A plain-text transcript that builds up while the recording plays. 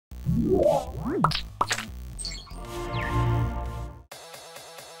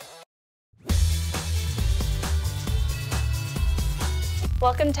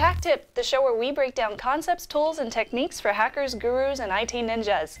Welcome to HakTip, the show where we break down concepts, tools, and techniques for hackers, gurus, and IT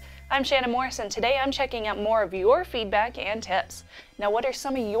ninjas. I'm Shannon Morris, and today I'm checking out more of your feedback and tips. Now, what are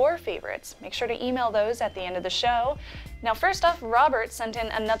some of your favorites? Make sure to email those at the end of the show. Now, first off, Robert sent in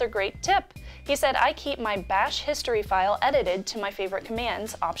another great tip. He said, I keep my bash history file edited to my favorite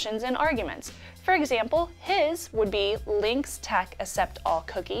commands, options, and arguments. For example, his would be links tac accept all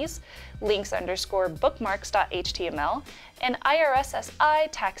cookies, links underscore bookmarks.html, and IRSSI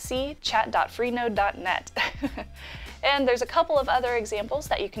tac chat.freenode.net. And there's a couple of other examples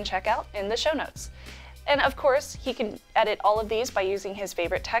that you can check out in the show notes. And of course, he can edit all of these by using his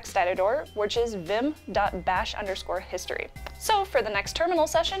favorite text editor, which is vim.bash_history. So for the next terminal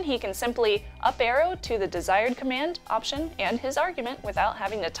session, he can simply up arrow to the desired command, option, and his argument without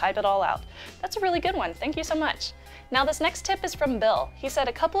having to type it all out. That's a really good one. Thank you so much. Now this next tip is from Bill. He said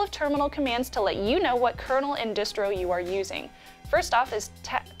a couple of terminal commands to let you know what kernel and distro you are using. First off is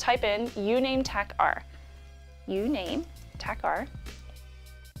type in uname tac_r. Uname tac_r,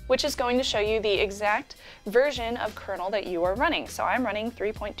 which is going to show you the exact version of kernel that you are running. So I'm running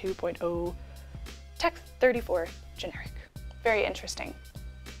 3.2.0 tech34 generic. Very interesting.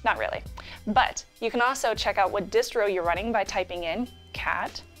 Not really. But you can also check out what distro you're running by typing in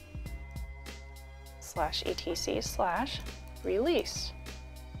cat/etc/release.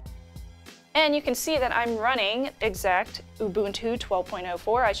 And you can see that I'm running exact Ubuntu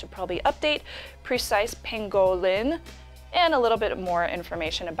 12.04. I should probably update precise pangolin and a little bit more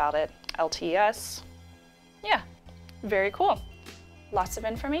information about it. LTS. Yeah, very cool. Lots of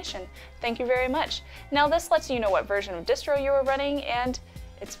information. Thank you very much. Now this lets you know what version of distro you are running, and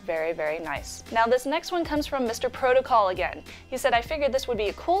it's very, very nice. Now this next one comes from Mr. Protocol again. He said, I figured this would be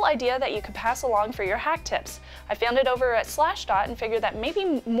a cool idea that you could pass along for your hack tips. I found it over at Slashdot and figured that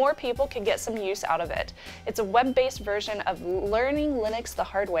maybe more people could get some use out of it. It's a web-based version of learning Linux the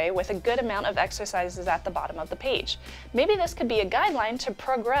hard way with a good amount of exercises at the bottom of the page. Maybe this could be a guideline to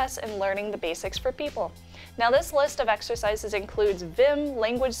progress in learning the basics for people. Now this list of exercises includes Vim,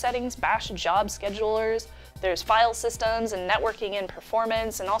 language settings, bash job schedulers, there's file systems and networking and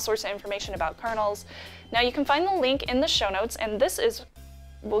performance and all sorts of information about kernels. Now you can find the link in the show notes, and this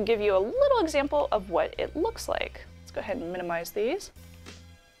will give you a little example of what it looks like. Let's go ahead and minimize these.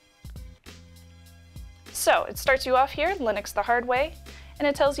 So it starts you off here, Linux the hard way, and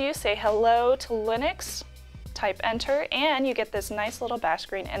it tells you say hello to Linux, type enter, and you get this nice little bash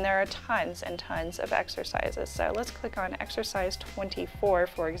screen, and there are tons and tons of exercises. So let's click on exercise 24,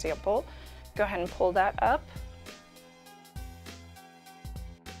 for example. Go ahead and pull that up.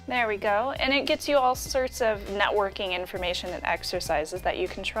 There we go, and it gets you all sorts of networking information and exercises that you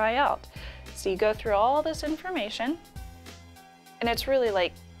can try out. So you go through all this information, and it's really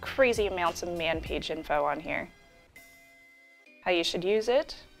like crazy amounts of man page info on here. How you should use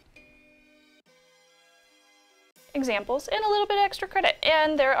it, examples, and a little bit extra credit.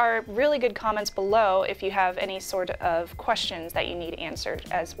 And there are really good comments below if you have any sort of questions that you need answered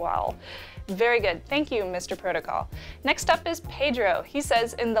as well. Very good. Thank you, Mr. Protocol. Next up is Pedro. He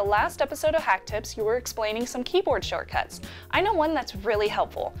says, in the last episode of HakTips, you were explaining some keyboard shortcuts. I know one that's really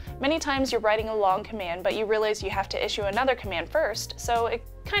helpful. Many times you're writing a long command, but you realize you have to issue another command first, so it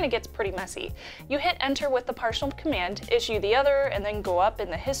kind of gets pretty messy. You hit enter with the partial command, issue the other, and then go up in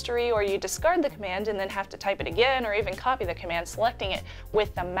the history, or you discard the command and then have to type it again, or even copy the command, selecting it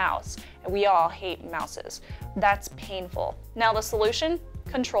with the mouse. And we all hate mouses. That's painful. Now the solution?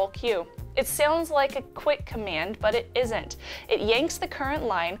 Control Q. It sounds like a quick command, but it isn't. It yanks the current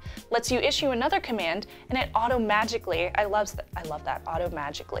line, lets you issue another command, and it auto-magically, I love that,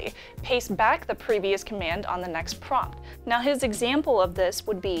 auto-magically, pastes back the previous command on the next prompt. Now his example of this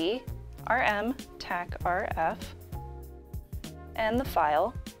would be rm tac_rf and the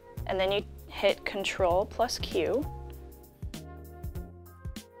file, and then you hit Control plus Q.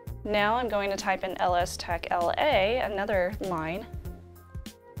 Now I'm going to type in ls tac_la, another line.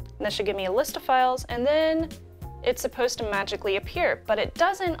 And that should give me a list of files, and then it's supposed to magically appear, but it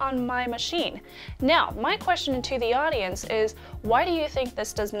doesn't on my machine. Now, my question to the audience is, why do you think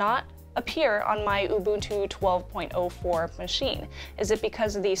this does not appear on my Ubuntu 12.04 machine? Is it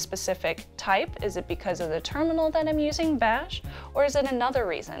because of the specific type? Is it because of the terminal that I'm using, bash? Or is it another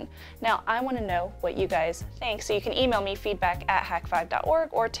reason? Now, I want to know what you guys think, so you can email me feedback@hak5.org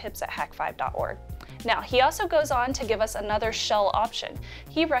or tips@hak5.org. Now, he also goes on to give us another shell option.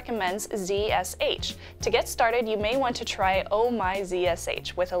 He recommends ZSH. To get started, you may want to try Oh My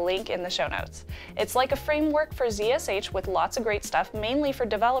ZSH with a link in the show notes. It's like a framework for ZSH with lots of great stuff, mainly for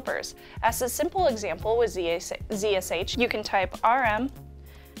developers. As a simple example with ZSH, you can type rm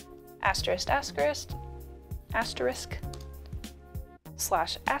 ****.tmp.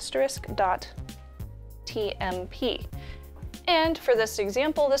 And for this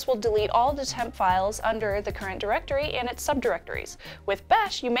example, this will delete all the temp files under the current directory and its subdirectories. With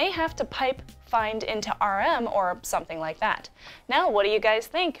Bash, you may have to pipe find into rm or something like that. Now, what do you guys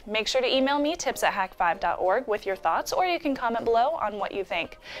think? Make sure to email me tips@hak5.org with your thoughts, or you can comment below on what you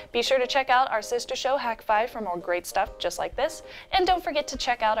think. Be sure to check out our sister show, Hak5, for more great stuff just like this. And don't forget to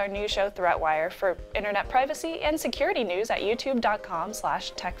check out our new show, ThreatWire, for internet privacy and security news at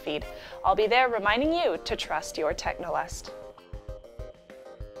youtube.com/techfeed. I'll be there reminding you to trust your Technolust.